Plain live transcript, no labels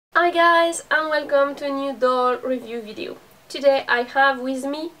Hi guys, and welcome to a new doll review video. Today I have with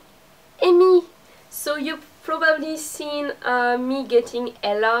me Amy. So you've probably seen me getting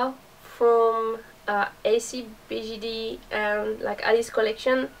Ella from AC BGD and like Alice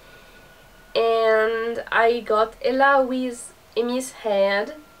collection, and I got Ella with Amy's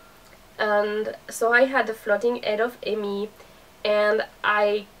head, and so I had the floating head of Amy, and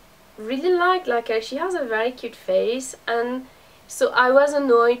I really like she has a very cute face, and so I was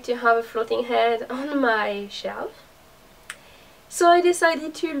annoyed to have a floating head on my shelf. So I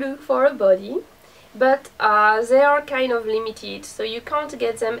decided to look for a body, but they are kind of limited, so you can't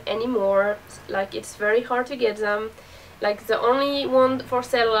get them anymore. Like, it's very hard to get them. Like, the only one for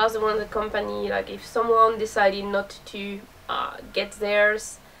sale was the one the company, like if someone decided not to get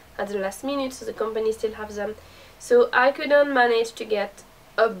theirs at the last minute, so the company still have them. So I couldn't manage to get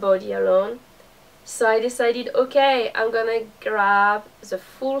a body alone. So I decided, okay, I'm gonna grab the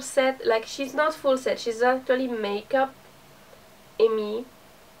full set. Like, she's not full set, she's actually makeup Amy.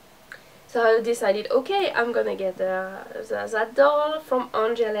 So I decided, okay, I'm gonna get that doll from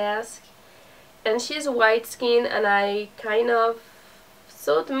Angelesque, and she's white skin, and I kind of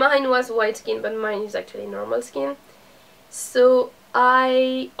thought mine was white skin, but mine is actually normal skin. So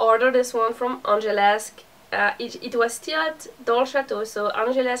I ordered this one from Angelesque. It was still at Doll Chateau, so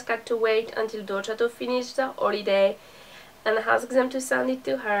Angelesque had to wait until Doll Chateau finished the holiday and asked them to send it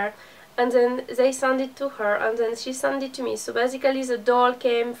to her, and then they sent it to her, and then she sent it to me. So basically the doll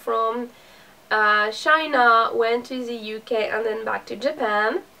came from China, went to the UK, and then back to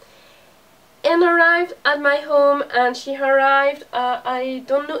Japan, and arrived at my home. And she arrived, I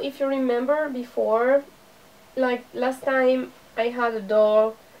don't know if you remember before, like last time I had a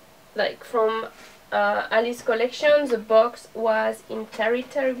doll like from Alice collection, the box was in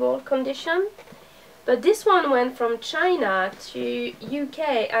terrible condition, but this one went from China to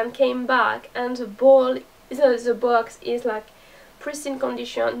UK and came back, and the box is like pristine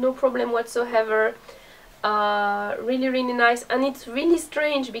condition, no problem whatsoever. Really nice. And it's really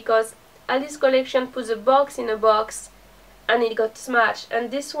strange because Alice collection put the box in a box and it got smashed,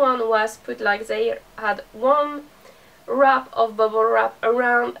 and this one was put like they had one wrap of bubble wrap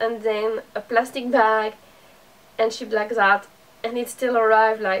around and then a plastic bag and shipped like that, and it still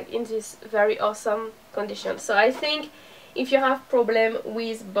arrived like in this very awesome condition. So I think if you have problem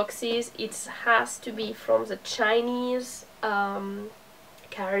with boxes, it has to be from the Chinese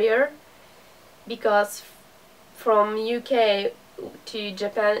carrier, because from UK to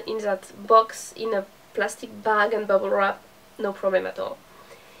Japan in that box in a plastic bag and bubble wrap, no problem at all.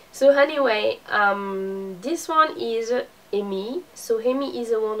 So anyway, this one is Amy. So Amy is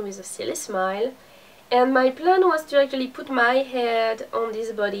the one with a silly smile, and my plan was to actually put my head on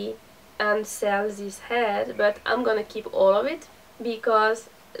this body and sell this head, but I'm gonna keep all of it because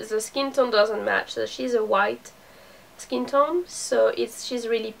the skin tone doesn't match. So she's a white skin tone, so she's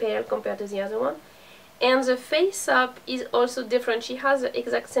really pale compared to the other one, and the face up is also different. She has the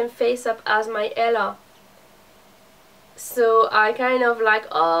exact same face up as my Ella. So I kind of like,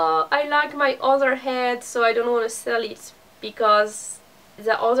 oh, I like my other head, so I don't want to sell it because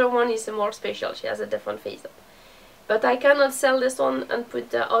the other one is more special. She has a different face up. But I cannot sell this one and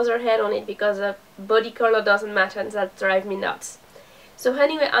put the other head on it because the body color doesn't match, and that drives me nuts. So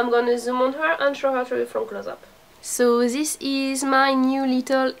anyway, I'm gonna zoom on her and show her to you from close up. So this is my new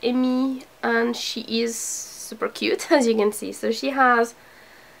little Amy, and she is super cute, as you can see. So she has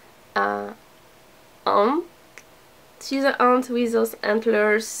she's an ant with those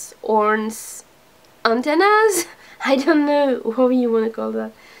antlers, horns, antennas? I don't know how you want to call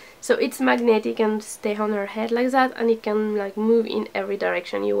that. So it's magnetic and stay on her head like that, and it can like move in every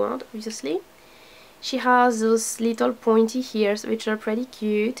direction you want, obviously. She has those little pointy ears which are pretty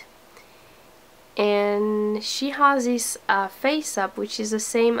cute, and she has this face up which is the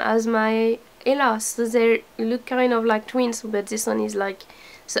same as my Ella, so they look kind of like twins, but this one is like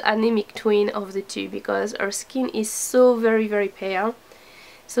the anemic twin of the two because her skin is so very pale.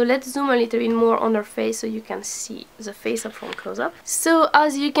 So let's zoom a little bit more on her face so you can see the face up from close up. So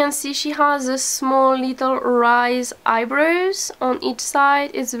as you can see, she has a small little rise eyebrows on each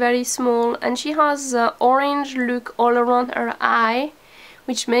side. It's very small, and she has the orange look all around her eye,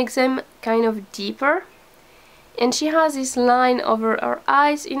 which makes them kind of deeper. And she has this line over her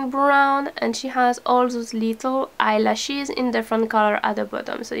eyes in brown, and she has all those little eyelashes in different color at the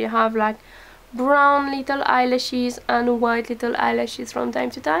bottom. So you have like brown little eyelashes and white little eyelashes from time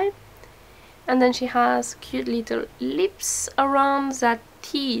to time. And then she has cute little lips around that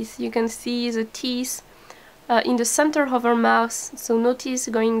teeth. You can see the teeth in the center of her mouth, so no teeth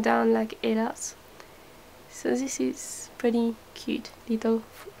going down like Ella's. So this is pretty cute little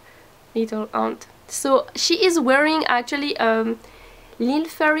little aunt. So she is wearing actually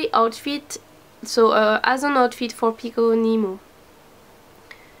lil'fairy outfit, so as an outfit for Pico Neemo.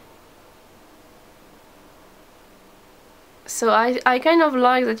 So I kind of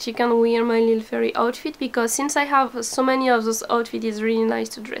like that she can wear my lil'fairy outfit, because since I have so many of those outfits, it's really nice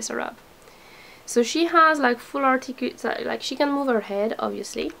to dress her up. So she has like full articulation, like she can move her head,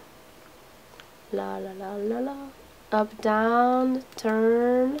 obviously. La la la la la. Up, down,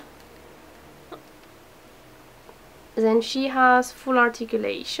 turn. Then she has full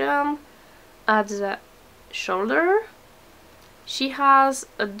articulation at the shoulder. She has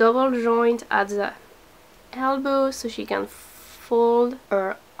a double joint at the elbow, so she can fold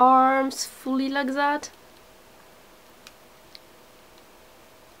her arms fully like that.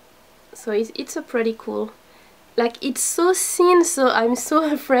 So it's a pretty cool. Like, it's so thin, so I'm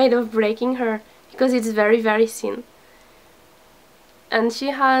so afraid of breaking her, because it's very thin. And she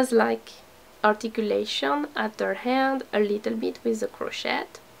has like articulation at her hand a little bit with the crochet.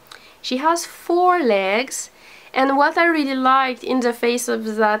 She has 4 legs, and what I really liked in the face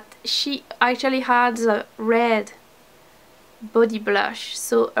of that, she actually had the red body blush.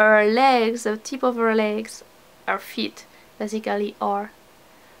 So her legs, the tip of her legs, her feet basically are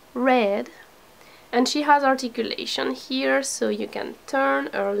red. And she has articulation here, so you can turn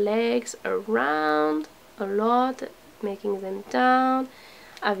her legs around a lot, making them down,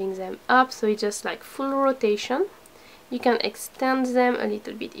 having them up, so it's just like full rotation. You can extend them a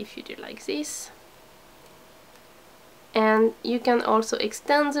little bit if you do like this. And you can also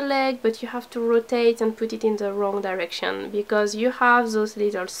extend the leg, but you have to rotate and put it in the wrong direction, because you have those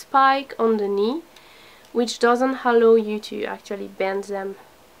little spikes on the knee, which doesn't allow you to actually bend them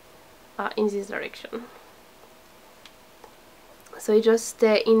in this direction. So you just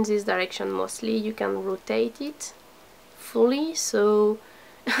stay in this direction mostly. You can rotate it fully, so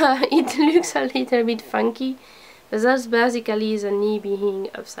it looks a little bit funky, but that's basically the knee being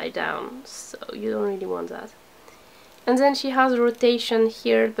upside down, so you don't really want that. And then she has rotation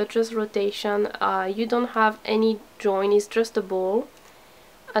here, but just rotation. You don't have any joint, it's just a ball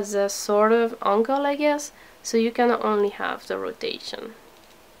at the sort of ankle, I guess, so you can only have the rotation.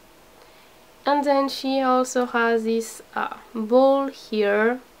 And then she also has this ball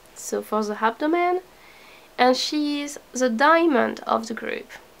here, so for the abdomen, and she is the diamond of the group.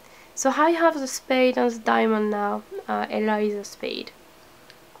 So I have the spade and the diamond now. Ella is a spade.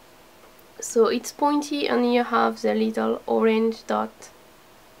 So it's pointy, and you have the little orange dot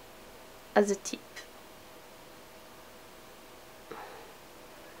at the tip.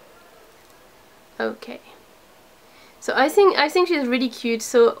 Okay. So I think she's really cute.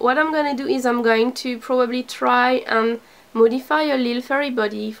 So what I'm gonna do is I'm going to probably try and modify a lil'fairy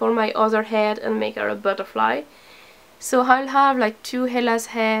body for my other head and make her a butterfly. So I'll have like 2 Ella's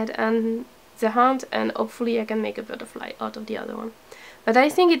head and the hand, and hopefully I can make a butterfly out of the other one. But I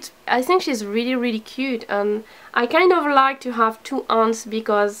think she's really cute, and I kind of like to have 2 aunts,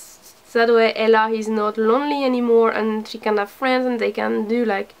 because that way Ella is not lonely anymore, and she can have friends, and they can do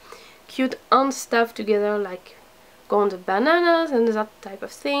like cute aunt stuff together, like go on the bananas and that type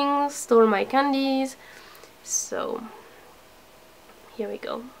of thing, store my candies. So here we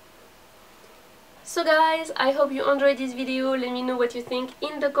go. So guys, I hope you enjoyed this video. Let me know what you think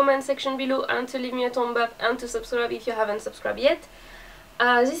in the comment section below, and to leave me a thumb up and to subscribe if you haven't subscribed yet.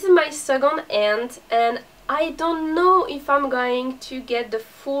 This is my second aunt, and I don't know if I'm going to get the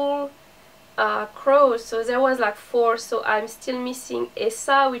full crows. So there was like 4, so I'm still missing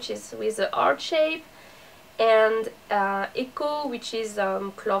Essa, which is with the heart shape, and Echo, which is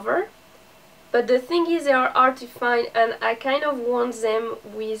clover. But the thing is, they are hard to find, and I kind of want them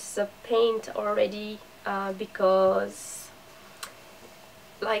with the paint already, because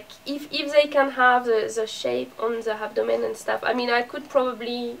like if they can have the shape on the abdomen and stuff, I mean, I could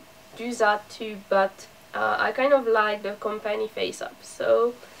probably do that too, but I kind of like the company face up.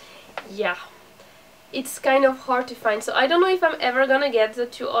 So yeah, it's kind of hard to find. So I don't know if I'm ever gonna get the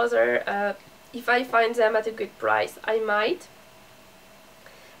 2 other. If I find them at a good price, I might.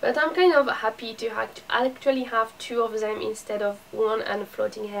 But I'm kind of happy to actually have 2 of them instead of 1 and a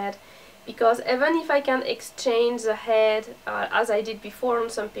floating head, because even if I can exchange the head, as I did before on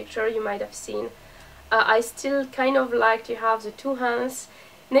some picture you might have seen, I still kind of like to have the 2 hands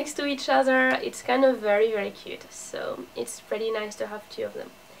next to each other. It's kind of very cute, so it's pretty nice to have 2 of them.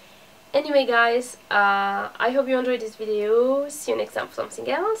 Anyway guys, I hope you enjoyed this video. See you next time for something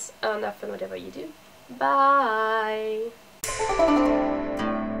else, and have fun whatever you do. Bye!